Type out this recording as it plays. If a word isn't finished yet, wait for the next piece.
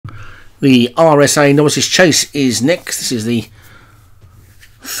The RSA Novice Chase is next. This is the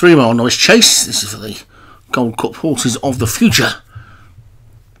 3 mile Novice Chase. This is for the Gold Cup horses of the future,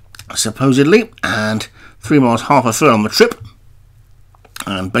 supposedly. And 3 miles half a furlong on the trip.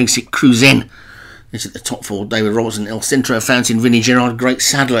 And Basic Cruisin is at the top 4. David Robertson, El Centro Fountain, Vinnie Gerard, Great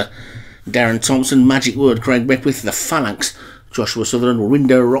Sadler, Darren Thompson, Magic Word, Craig Beckwith, The Phalanx, Joshua Sutherland,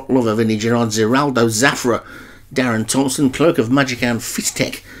 Window Rock Lover, Vinnie Gerard, Zeraldo Zafra, Darren Thompson, Cloak of Magic and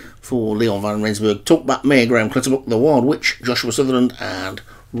Fistech for Leon Van Rensburg, Talkback Mare, Graham Clutterbuck, The Wild Witch, Joshua Sutherland, and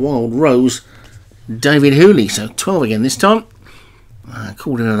Wild Rose, David Hooley. So 12 again this time.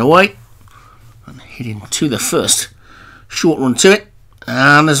 Called in and away. And heading to the first short run to it.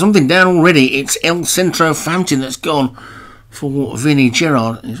 And there's something down already. It's El Centro Fountain that's gone for Vinnie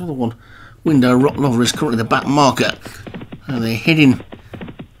Gerard. His other one, Window Rock Lover, is currently the back marker. And they're heading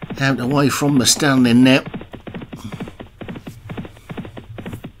out away from the stand then now.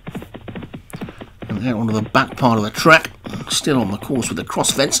 And out onto the back part of the track. Still on the course with the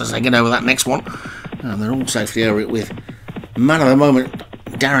cross fence as they get over that next one. And they're all safely over it with man of the moment,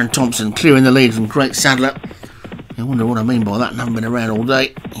 Darren Thompson, clearing the lead from Great Sadler. I wonder what I mean by that, and haven't been around all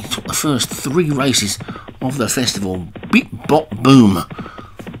day. He took the first 3 races of the festival. Beep, bop, boom.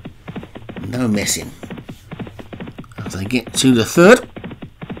 No messing. As they get to the third,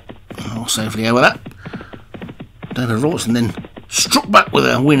 all safely over that. David Robertson then struck back with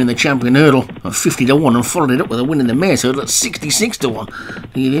a win in the champion hurdle at 50 to 1 and followed it up with a win in the mare's hurdle at 66 to 1.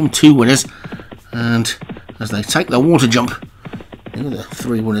 They give him 2 winners. And as they take the water jump, the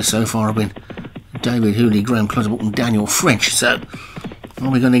 3 winners so far have been David Hooley, Graham Clutterbuck and Daniel French. So are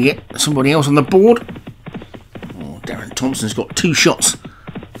we going to get somebody else on the board? Oh, Darren Thompson's got 2 shots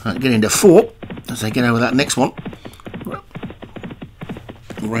at getting to 4 as they get over that next one.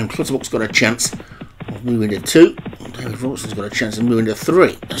 Graham Clutterbuck's got a chance of moving to 2. David Robertson's got a chance of moving to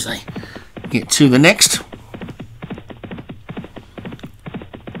 3 as they get to the next.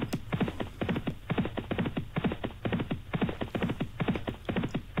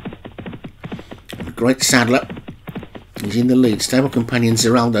 Great Sadler is in the lead. Stable companion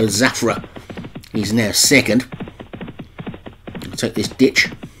Zeraldo Zafra is now second. I'll take this ditch.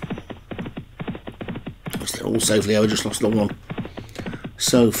 They're all safely over, just lost the 1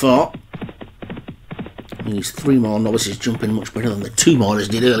 so far. These 3 mile novices jumping much better than the 2 milers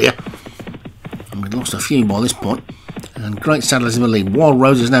did earlier. And we've lost a few by this point. And Great Sadler's in the lead. Wild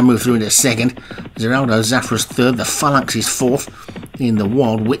Rose has now moved through into second. Zeraldo Zafra's third. The Phalanx is fourth in the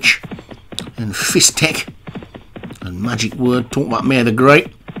Wild Witch. And Fistech and Magic Word, Talkback Mare the Great.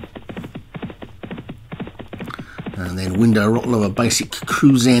 And then Window Rock Lover, Basic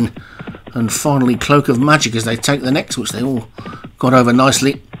Cruisin, and finally Cloak of Magic as they take the next, which they all got over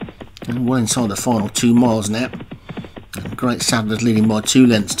nicely. And well inside the final 2 miles now. And Great Sadler's leading by 2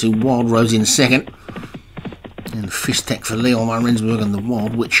 lengths to Wild Rose in second. And Fistech for Leon Van Rensburg and the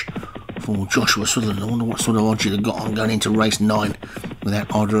Wild Witch for Joshua Sutherland. I wonder what sort of odds you'd have got on going into race 9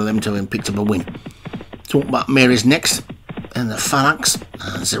 without either of them to have picked up a win. Talkback Mare is next, and the Phalanx,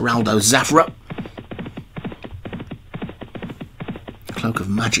 and Zeraldo Zafra. Cloak of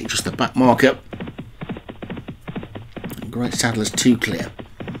Magic, just the back marker. And Great Sadler's 2 clear.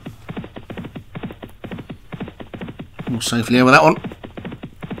 All safely over that one.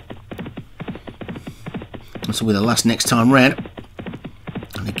 This will be the last next time round.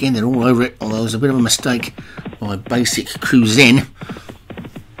 And again, they're all over it, although there's a bit of a mistake by Basic Cruisin.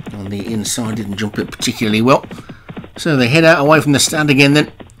 On the inside, didn't jump it particularly well. So they head out away from the stand again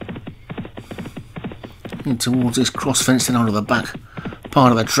then. In towards this cross fence and onto the back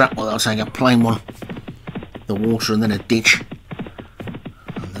part of the track. Well, they'll take a plain one. The water and then a ditch.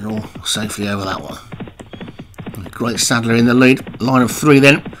 And they're all safely over that one. And Great Sadler in the lead. Line of 3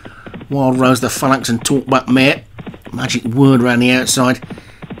 then. Wild Rose, the Phalanx and Talkback Mare. Magic Word around the outside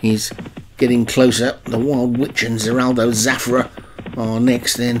is getting closer. The Wild Witch and Zeraldo Zafra are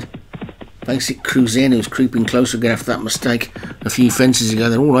next then. Basic Cruisin, who's creeping closer again after that mistake a few fences ago.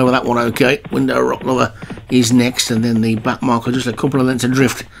 They're all over that one okay. Window Rock Lover is next, and then the back marker just a couple of lengths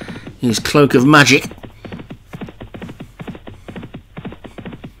adrift is Cloak of Magic.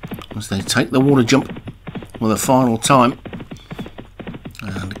 As they take the water jump for the final time.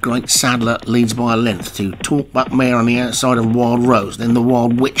 And Great Sadler leads by a length to Talkback Mare on the outside of Wild Rose. Then the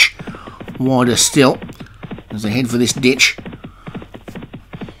Wild Witch wider still as they head for this ditch.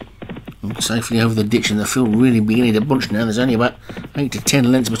 And safely over the ditch, and the field really beginning to bunch now. There's only about 8 to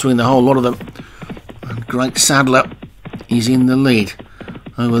 10 lengths between the whole lot of them. And Great Sadler is in the lead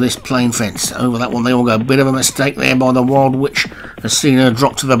over this plain fence. Over that one they all go. A bit of a mistake there by the Wild Witch. Has seen her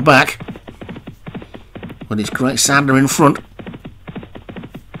drop to the back. But it's Great Sadler in front.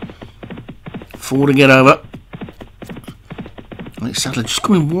 4 to get over. It's Saddler just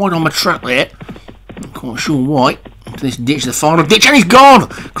coming wide on the track there. Not quite sure why. To this ditch, the final ditch, and he's gone!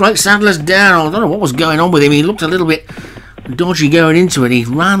 Great Saddler's down. I don't know what was going on with him. He looked a little bit dodgy going into it. He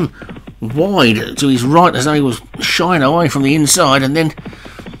ran wide to his right as though he was shying away from the inside, and then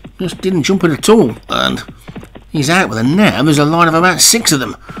just didn't jump it at all. And he's out with a now. There's a line of about 6 of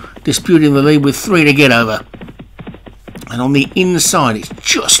them disputing the lead with 3 to get over. And on the inside, it's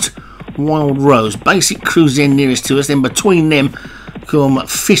just Wild Rose. Basic Cruise in nearest to us. Then between them come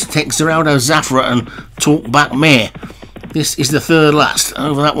Fistech, Zeraldo Zafra and Talkback Mare. This is the third last.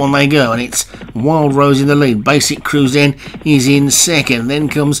 Over that one they go, and it's Wild Rose in the lead. Basic Cruise in is in second. Then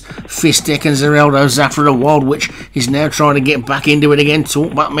comes Fistech and Zeraldo Zafra. The Wild Witch is now trying to get back into it again.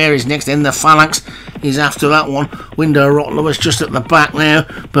 Talkback Mare is next. Then the Phalanx is after that one. Window Rock Lovers just at the back now,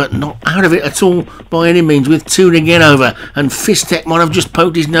 but not out of it at all by any means, with 2 to get over. And Fistech might have just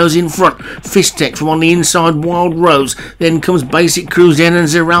poked his nose in front. Fistech from on the inside, Wild Rose. Then comes Basic Cruise in and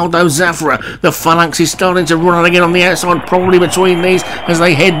Zeraldo Zafra. The Phalanx is starting to run out again on the outside, probably between these as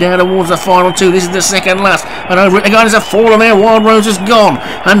they head down towards the final 2. This is the second last, and over it again is a fallen there. Wild Rose has gone,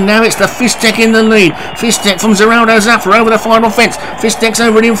 and now it's the Fistech in the lead. Fistech from Zeraldo Zafra over the final fence. Fistech's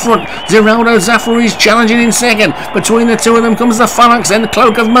over it in front. Zeraldo Zafra is challenging in second. Between the two of them comes the Phalanx, then the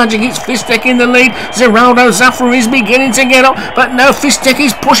Cloak of Magic. It's Fistech in the lead. Zeraldo Zafra is beginning to get up, but now Fistech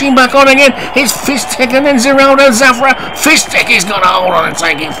is pushing back on again. It's Fistech and then Zeraldo Zafra. Fistech is got a hold on and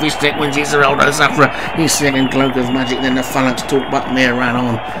taking. Fistech wins it. Zeraldo Zafra his second. Cloak of Magic, then the Phalanx Talkback Mare ran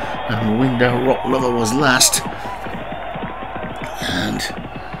on, and Window Rock Lover was last. And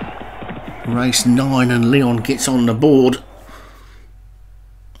race 9 and Leon gets on the board.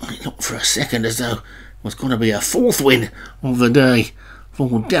 It looked for a second as though it was going to be a 4th win of the day for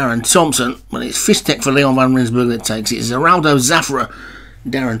Darren Thompson, but it's Fistech for Leon van Rensburg that takes it. Zeraldo Zafra,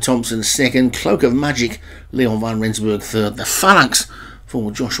 Darren Thompson second. Cloak of Magic, Leon van Rensburg third. The Phalanx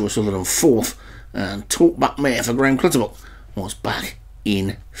for Joshua Sutherland 4th, and Talkback Mare for Graham Clutterbuck was back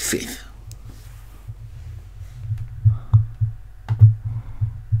in 5th.